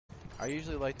I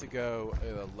usually like to go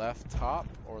either left top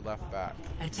or left back.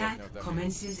 Attack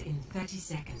commences in 30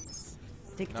 seconds.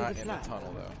 Stick to Not the in the plan.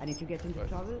 tunnel though. And if you get into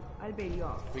trouble, I'll bail you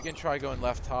out. We can try going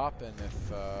left top, and if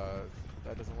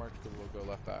that doesn't work, then we'll go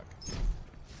left back.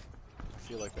 I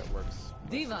feel like that works.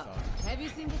 Diva, have you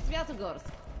seen the Sviatogorsk?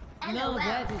 No,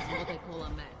 that is what I call a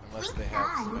map. Unless they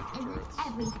have symmetric turrets.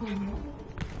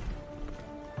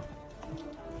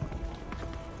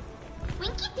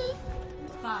 Winky face.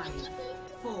 5,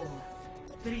 4,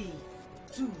 3,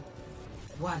 2,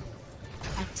 1.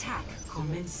 Attack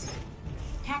commencing.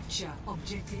 Capture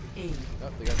objective A. Oh,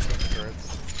 they got symmetric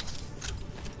turrets.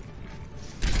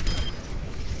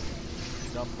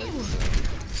 Dump places.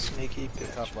 Sneaky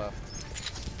bitch. Top left.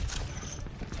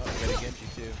 Oh, we got a Genji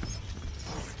too.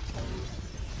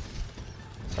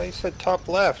 Oh, you said top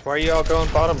left. Why are you all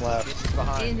going bottom left? Genji's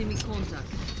behind. Enemy contact.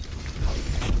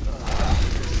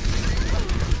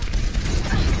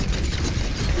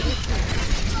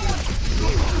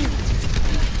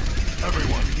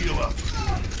 Everyone, heal up.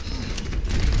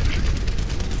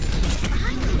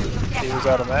 He was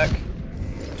out of mech.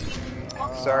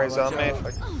 Sorry, he's on me.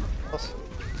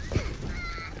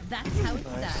 That's how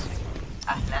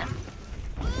it's done.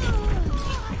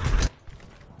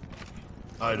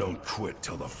 I don't quit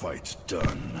till the fight's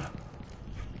done.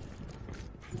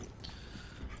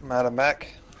 I'm out of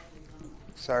mech.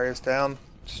 Sorry, it's down.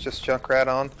 It's just Junkrat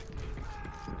on.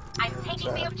 I'm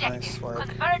taking the objective. Nice work.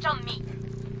 Converge on me.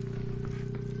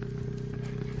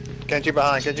 Genji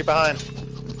behind, Genji behind.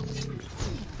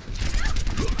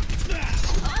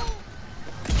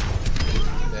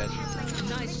 Dead.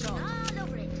 Nice shot.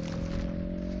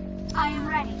 I am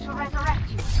ready to resurrect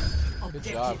you. Good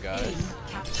job, guys.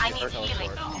 I need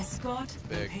healing. Escort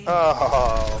Big.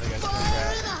 Oh, They got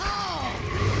Junkrat.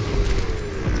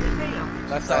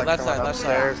 Left side, left side, left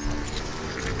side.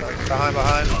 Behind.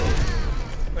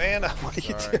 Man, what are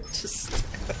you Sorry. doing? Just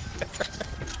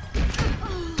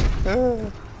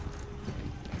there.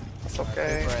 That's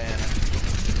okay. Ran.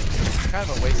 Kind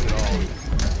of a waste at all.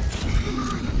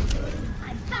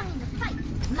 I'm back in the fight.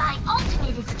 My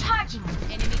ultimate is charging.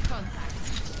 Enemy contact.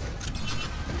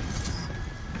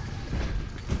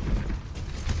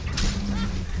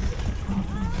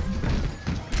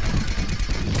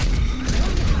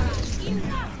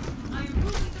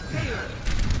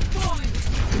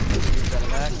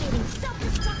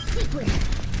 Self-destruct sequence.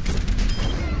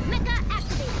 Mecha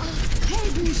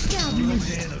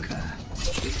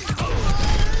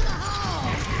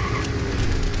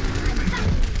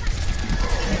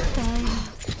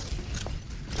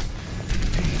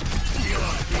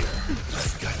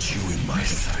I've got you in my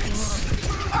sights.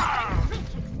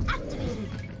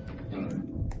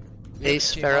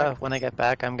 Ace, Farah, when I get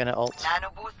back, I'm gonna ult.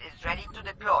 Nanoboost is ready to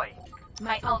deploy.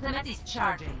 My ultimate is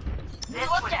charging. This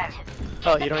will help.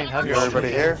 Oh, you don't even have your ult.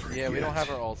 Everybody here? Yeah, we don't have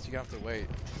our ults. You have to wait.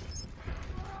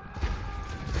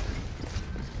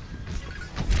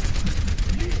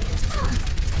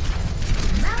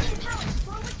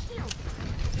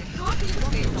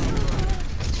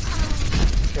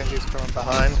 Genji's coming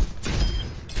behind.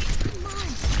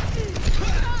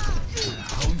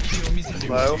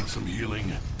 Low. Need some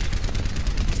healing.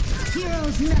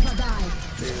 Heroes never die.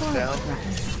 He's down.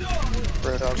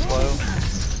 Brodog's low.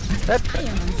 That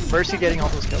Mercy getting all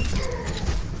those kills.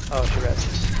 Oh, she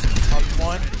rests. On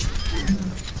one.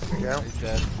 There you go. He's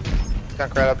dead.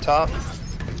 Junkrat up top.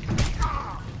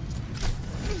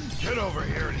 Get over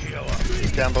here and heal up.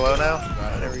 He's down below now.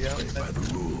 There we go. By the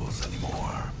rules and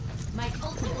more. My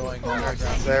ultimate Going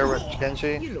underground. There with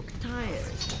Genji. You look tired.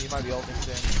 He might be ulting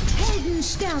soon. Helden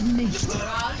sterben nicht.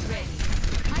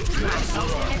 My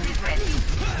ultimate is ready.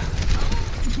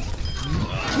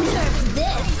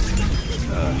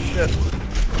 Oh shit.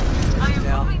 I am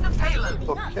moving the payload.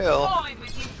 Full kill. Falling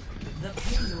with you. The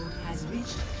payload has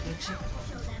reached the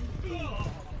checkpoint.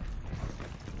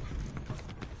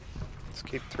 Let's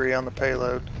keep 3 on the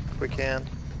payload if we can.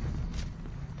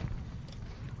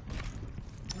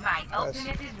 My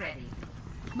ultimate is ready.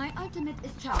 My ultimate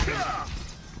is charging.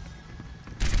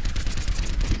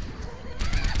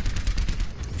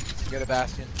 Get a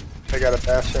bastion. They got a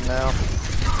bastion now.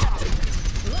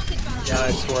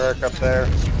 Nice work up there.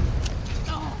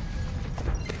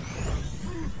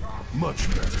 Much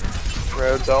better.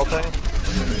 Rhodes ulting.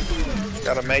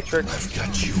 Got a matrix. I've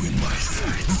got you in my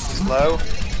sights. Low.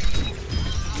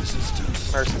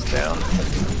 Resistance. Mercy's down.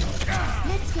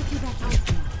 Let's get you back out there.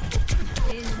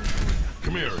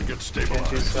 Come here and get stabilized.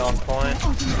 Genji's still on point.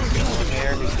 One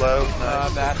here. He's low.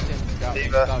 Nice. Bastion. Got me.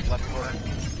 Diva. Dog left corner.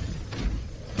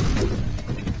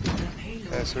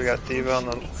 Okay, so we got Diva on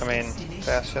the,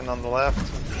 Bastion on the left.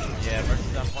 Yeah,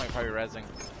 Mercy's on point, probably rezzing.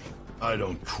 I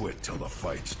don't quit till the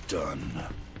fight's done.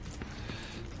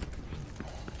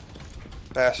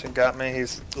 Bastion got me.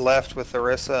 He's left with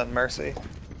Orisa and Mercy.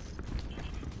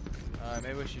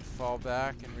 Maybe we should fall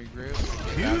back and regroup.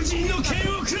 Yeah,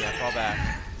 fall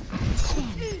back.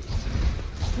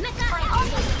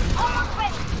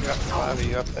 You got 5 of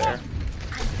you up there.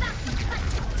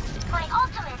 My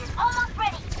ultimate is almost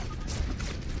ready.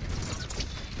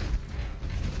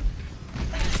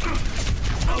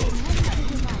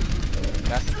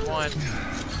 That's one.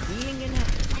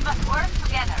 We must work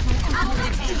together.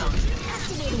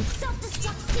 Activating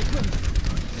self-destruct sequence.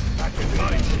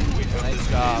 Nice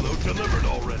job. Payload delivered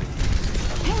already.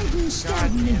 Teams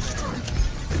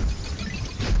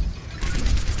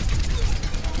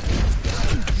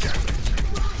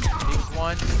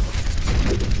one.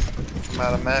 I'm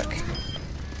out of mech.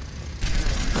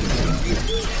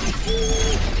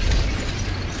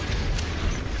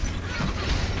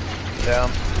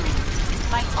 Down.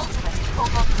 My ultimate is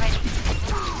almost ready.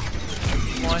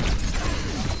 One.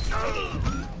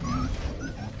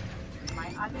 My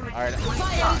ultimate Alright. is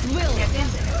will. Get in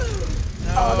there.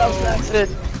 No. Oh, that was an accident.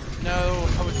 No,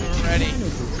 I wasn't ready.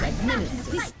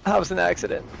 That was an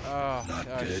accident. Oh,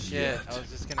 dead shit. yet. I was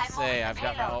just gonna say, I've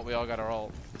got my ult. We all got our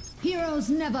ult. Heroes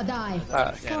never die. That's For a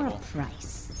understandable.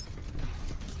 price.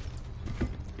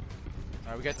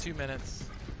 Alright, we got 2 minutes.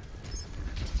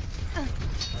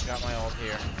 I've got my ult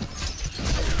here.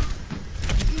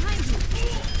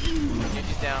 Get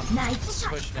you down. Nice.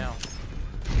 Push now.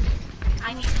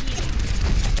 I need healing.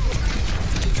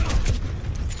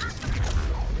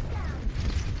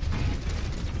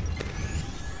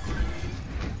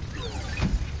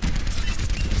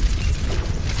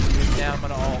 Get down, I'm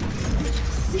gonna ult.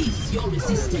 Cease your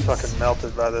resistance. Fucking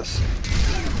melted by this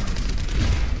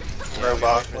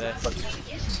robot. For this.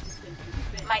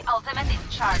 My ultimate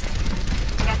is charged.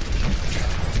 Get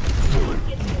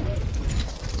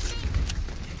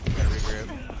Gotta regroup.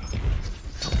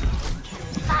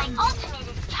 My ultimate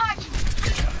is charging.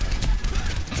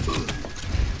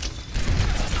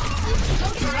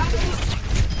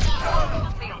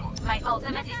 My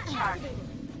ultimate is charged.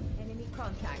 Enemy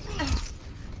contact.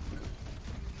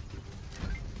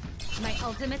 My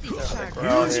ultimate is charged. We're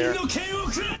all here.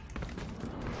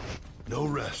 No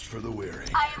rest for the weary.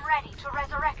 I am ready to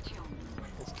resurrect you.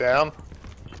 It's down.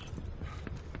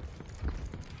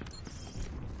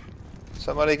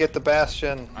 Somebody get the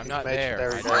Bastion. I'm not Mage- there.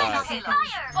 we I go. died. Payload.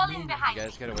 Fall in You behind.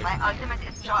 guys get away My from me. ultimate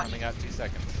is charged. Only got 2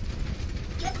 seconds.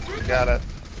 You got it.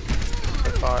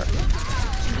 So far.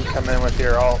 You come in with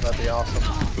your ult, that'd be awesome.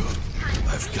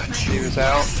 I've got He you. was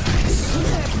out.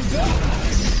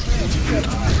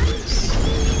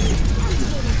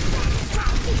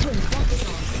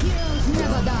 Heroes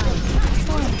never die.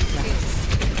 For a price.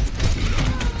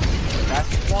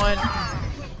 That's one.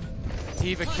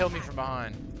 Diva killed me from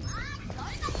behind.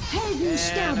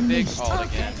 And a big ult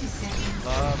again.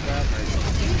 Love that mercy.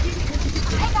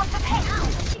 Take out the pain.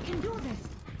 She can do this.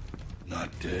 Not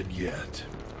dead yet.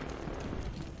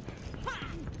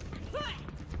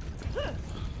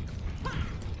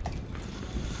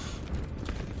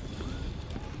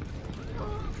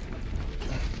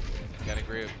 Gotta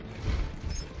group.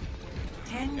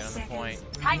 10 Get on the point.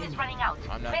 seconds. Time is running out.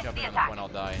 I'm not Miss jumping the on the attack. point, I'll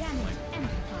die instantly.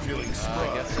 Feeling I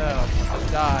sprung. guess so. I'll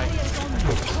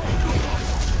die.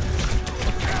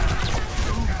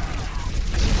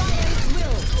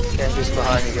 Genji's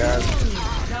behind you guys.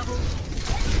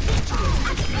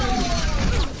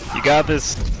 You got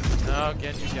this. No,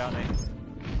 Genji's got me.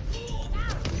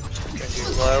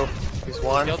 Genji's low. He's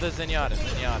one. Kill the Zenyatta.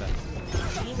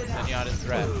 Zenyatta's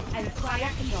threat.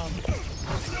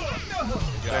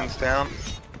 Zen's down.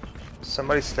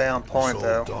 Somebody stay on point Soul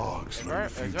though. dogs Is learn a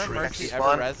there few Mercy tricks. ever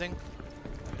One. rezzing?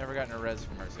 I've never gotten a res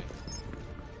from Mercy.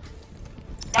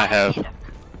 I have.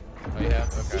 Oh, you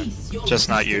have? Okay. Cease your Just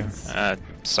not you. resistance.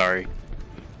 Sorry.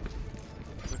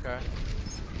 It's okay.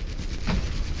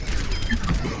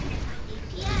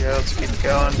 Yeah, let's keep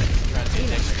going. Trying to be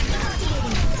ignorant.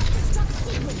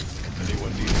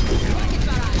 Anyone needs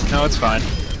healing? No, it's fine.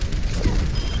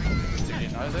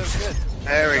 Oh, that was good.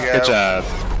 There we go. Good job.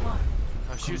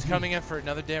 Oh, she was coming in for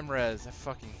another damn res.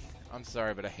 I'm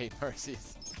sorry, but I hate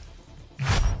Mercies.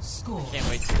 Score Can't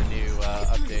wait for the new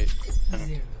update.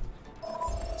 0.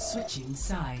 Switching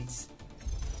sides.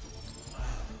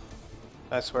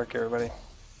 Nice work, everybody.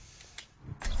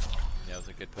 Yeah, it was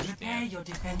a good push at the Prepare end. your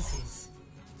defenses.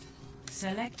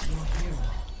 Select your hero.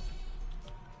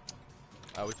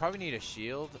 We probably need a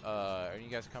shield. Are you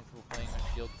guys comfortable playing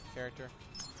a shield character?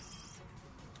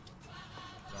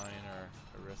 Ryan or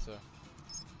Orisa?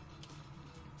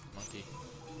 Monkey.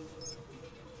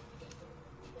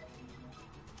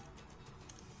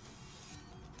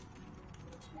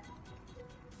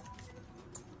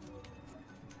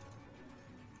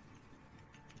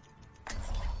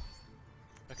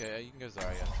 okay, you can go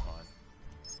Zarya, that's fine.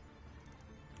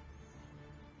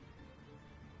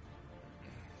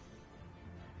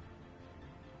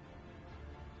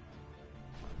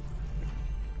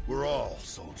 We're all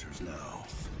soldiers now.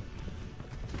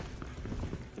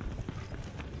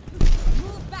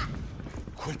 Move back.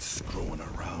 Quit screwing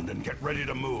around and get ready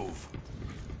to move.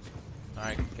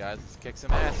 Alright, guys, let's kick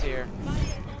some ass here.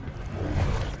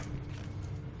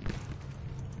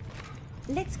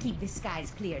 Let's keep the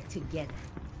skies clear together.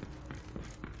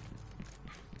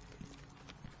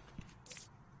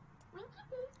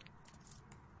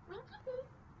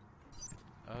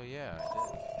 Oh yeah,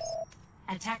 I did.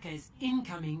 Attackers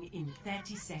incoming in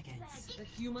 30 seconds. The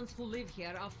humans who live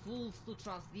here are fools to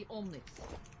trust the Omnics.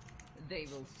 They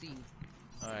will see.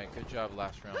 Alright, good job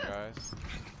last round, guys.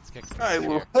 Let's kick some I ass will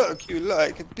here. hug you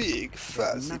like a big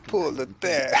fuzzy polar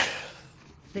bear.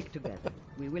 Stick together.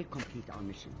 We will complete our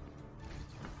mission.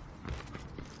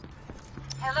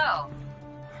 Hello.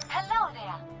 Hello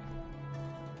there.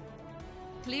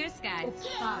 Clear skies.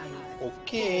 5,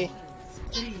 Okay.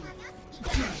 3, 2,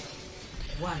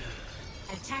 1.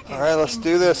 Attackers Alright, let's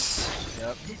do this.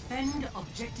 Yep. Defend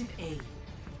objective A.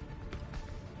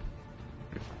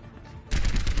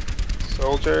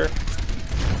 Soldier.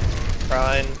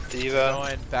 Ryan, Diva.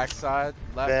 Going backside,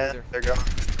 left, Ben, either. they're going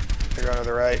to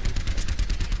the right.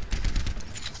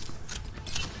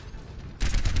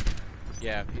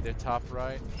 Yeah, either top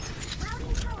right.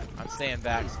 I'm staying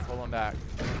back, so pull them back.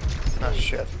 Oh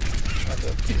shit.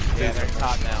 Yeah, they're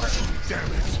top now.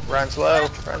 Damn it. Ryan's low.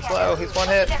 Ryan's low. He's one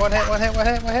hit. One hit. One hit. One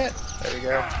hit. One hit. There we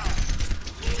go.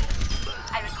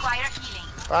 I require healing.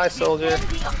 Bye, soldier. Defend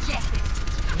the objective.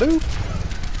 Boop.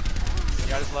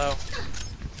 Got his low.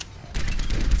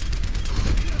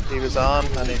 He was on.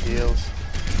 I need heals.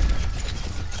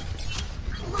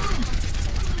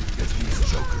 Get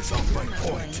these jokers off my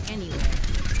point.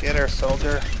 Anywhere. Get her,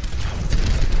 soldier.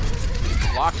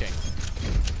 Blocking.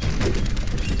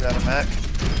 Is that a mech?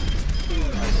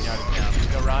 Got it down.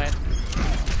 Go Ryan.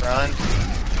 Ryan.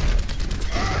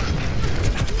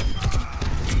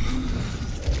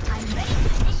 I'm ready to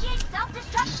initiate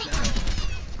self-destruct sequence.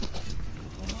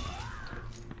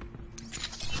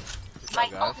 My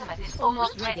guys. ultimate is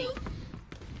almost ready.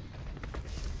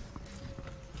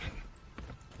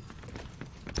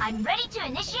 I'm ready to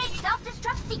initiate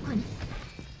self-destruct sequence.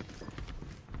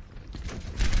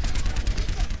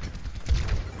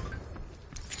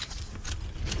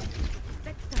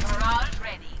 We're all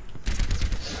ready.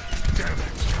 Damn it.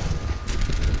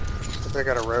 They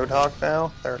got a Roadhog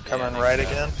now. They're coming right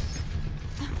again.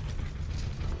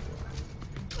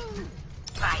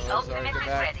 My Oh, ultimate sorry, go is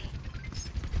back. ready.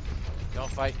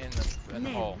 Don't fight in the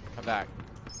hole. Come back.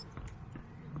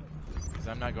 Because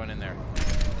I'm not going in there.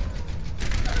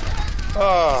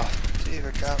 Oh,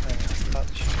 Diva got me. I thought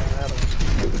she had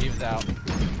him. He was out.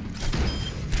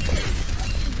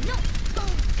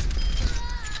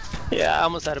 Yeah, I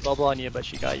almost had a bubble on you, but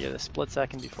she got you the split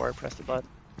second before I pressed the button.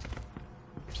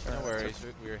 No worries.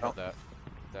 We were held that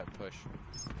push.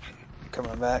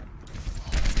 Coming back.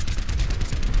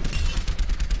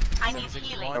 I need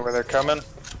healing. Know where they're coming?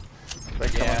 They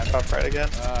come Yeah. on top right again?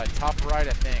 Top right,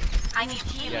 I think. I need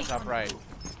healing. Yeah, top right.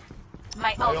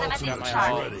 My My ultimate ultimate is Got my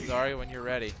charged. ult. Zarya, when you're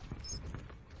ready.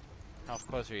 How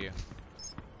close are you?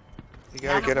 You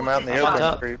gotta get him out in the I'm on open.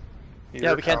 top. for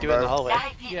Yeah, we can't do it in the hallway.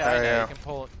 Dive in. Yeah, I know. yeah. You can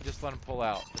pull. Just let him pull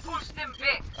out. Push them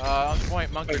back. On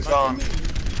point, monkey. He's Monkey,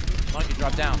 on. monkey,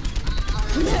 drop down.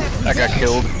 I got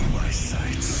killed. My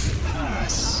sights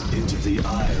pass into the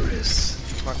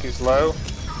iris. Monkey's low.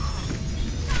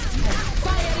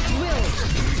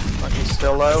 Monkey's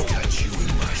still low. Got you in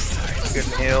my sights.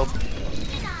 Getting healed.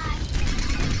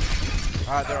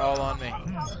 Alright, they're all on me.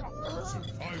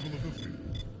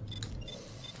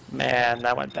 Man,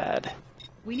 that went bad.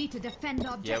 We need to defend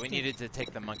the objective. Yeah, we needed to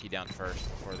take the monkey down first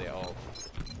before they ult.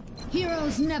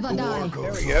 Heroes never die.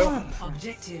 There we go.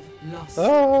 Objective lost.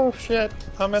 Oh shit,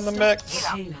 I'm in the mix.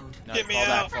 Payload. No, Get me fall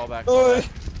out. back, fall back, Oi. fall back.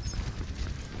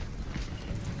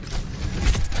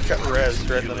 Got rezzed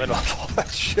right in the middle of all that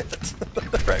shit.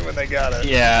 Right when they got it.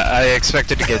 Yeah, I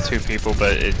expected to get 2 people,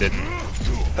 but it didn't.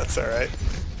 That's alright.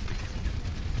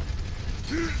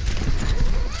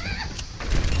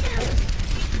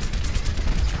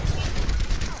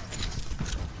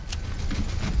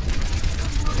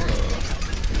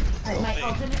 My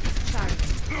ultimate is charged.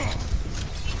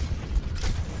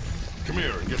 Come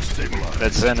here and get stabilized.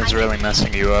 That Zen is really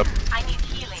messing you up. I need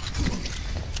healing.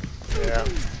 Yeah.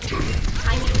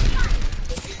 I need healing.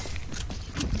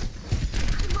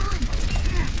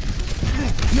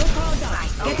 No power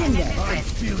down. Get in there. I'm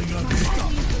feeling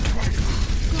unstoppable.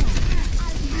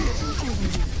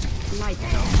 Light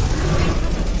Down.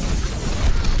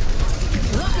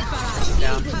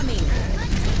 Incoming.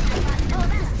 All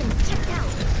systems checked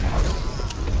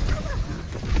out.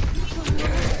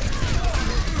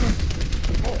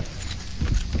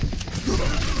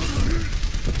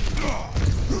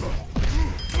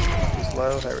 He's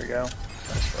low. There we go.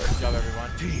 Nice work. Good job,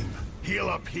 everyone. Team, heal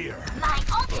up here. My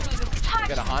ultimate is We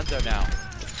charging. got a Hanzo now.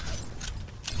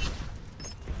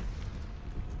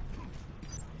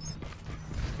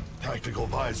 Tactical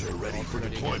visor ready for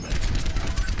deployment.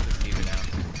 Just leave it now.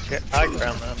 Get high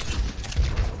ground then.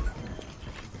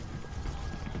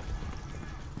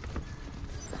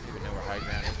 Don't even know where high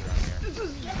ground is around here.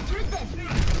 Let's do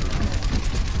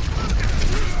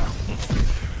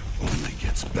this. Only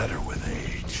gets better with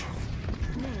age.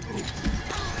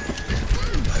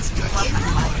 I've got you in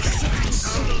my sights.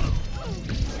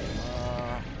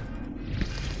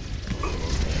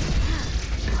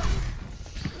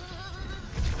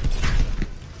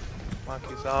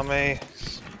 Monkey's on me.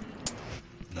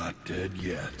 Not dead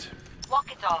yet.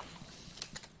 Walk it off.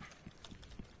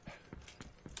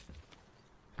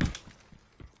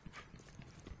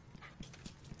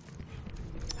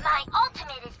 My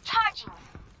ultimate is charging.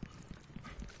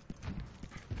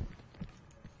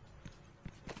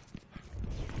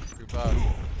 Group up.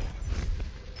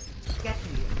 Get to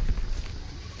you.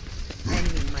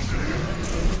 Enemy might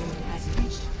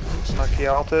Monkey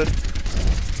alted.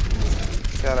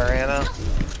 Got our Anna.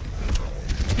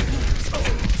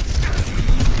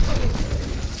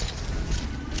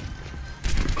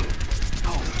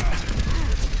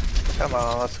 Come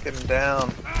on, let's get him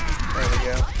down. There we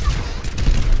go.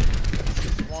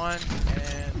 Just one,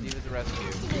 and leave it the rescue.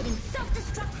 Activating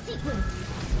self-destruct sequence.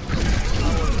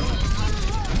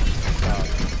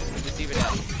 Just leave it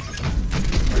out.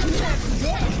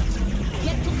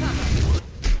 Get to cover.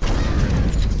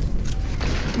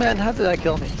 Man, how did that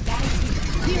kill me?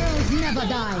 Heroes never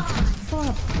die. For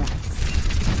a price.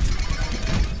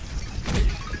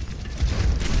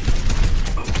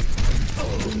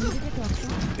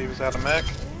 He was out of mech.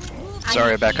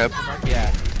 Sorry, back up.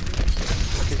 Yeah.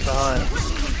 He's behind.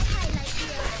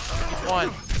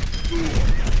 One.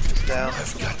 He's down.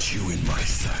 I've got you in my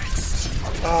sights.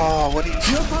 Oh, what are you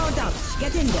You're powered up.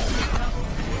 Get in there.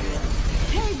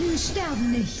 Helden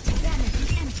sterben nicht.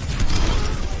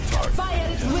 Fire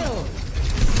at will.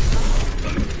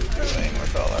 doing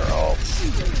with all our ults?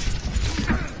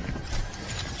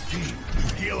 Team,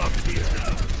 heal up here.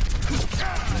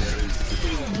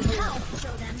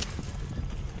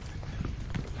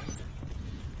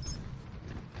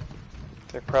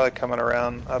 They're probably coming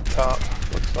around up top,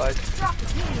 looks like.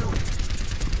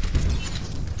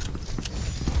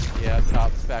 Yeah, up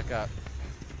top's back up.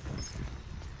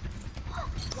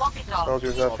 Walk it off.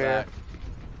 Soldiers up here.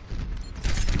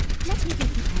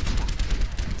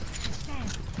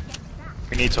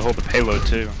 We need to hold the payload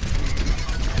too.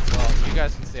 Well, you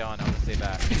guys can stay on, I'm gonna stay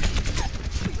back.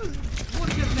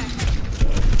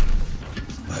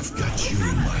 I've got you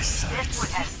in my sights.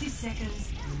 60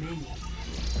 seconds remaining.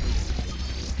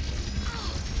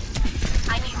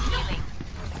 I need healing.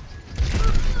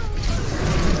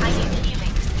 I need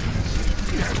healing.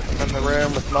 I'm in the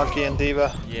room with Monkey and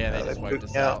Diva. Yeah, they just wiped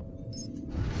us out.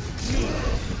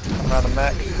 I'm out of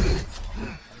mech.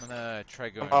 I'm gonna try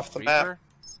going I'm off the Reaper. map.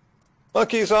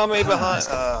 Monkey's on me behind.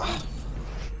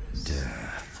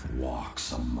 Death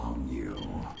walks among you.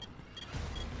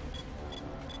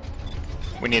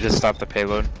 We need to stop the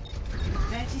payload.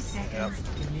 30 seconds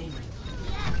remaining.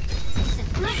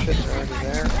 Shit's already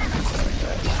there.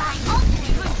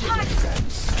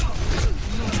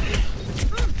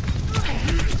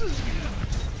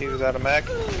 He was out of mech.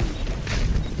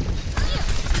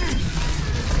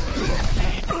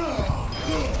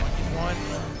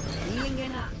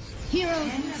 Heroes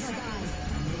never die.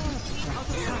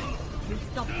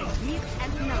 Stop the heat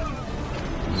and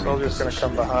now. Soldier's gonna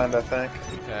come behind, I think.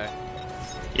 Okay.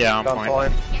 Yeah, on Gun point.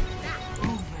 point.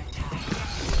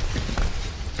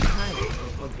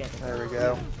 Forget it. There we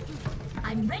go.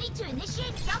 I'm ready to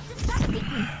initiate self-destruct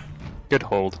sequence. Good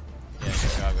hold. Yeah,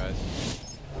 good job, guys.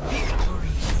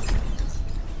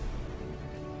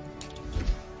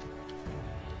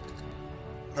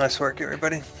 Nice work,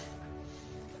 everybody. Yeah,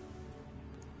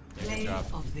 good Play job.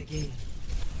 of the game.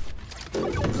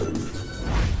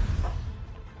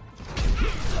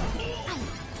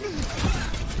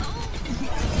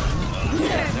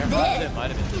 Their Honda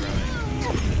might have been throwing.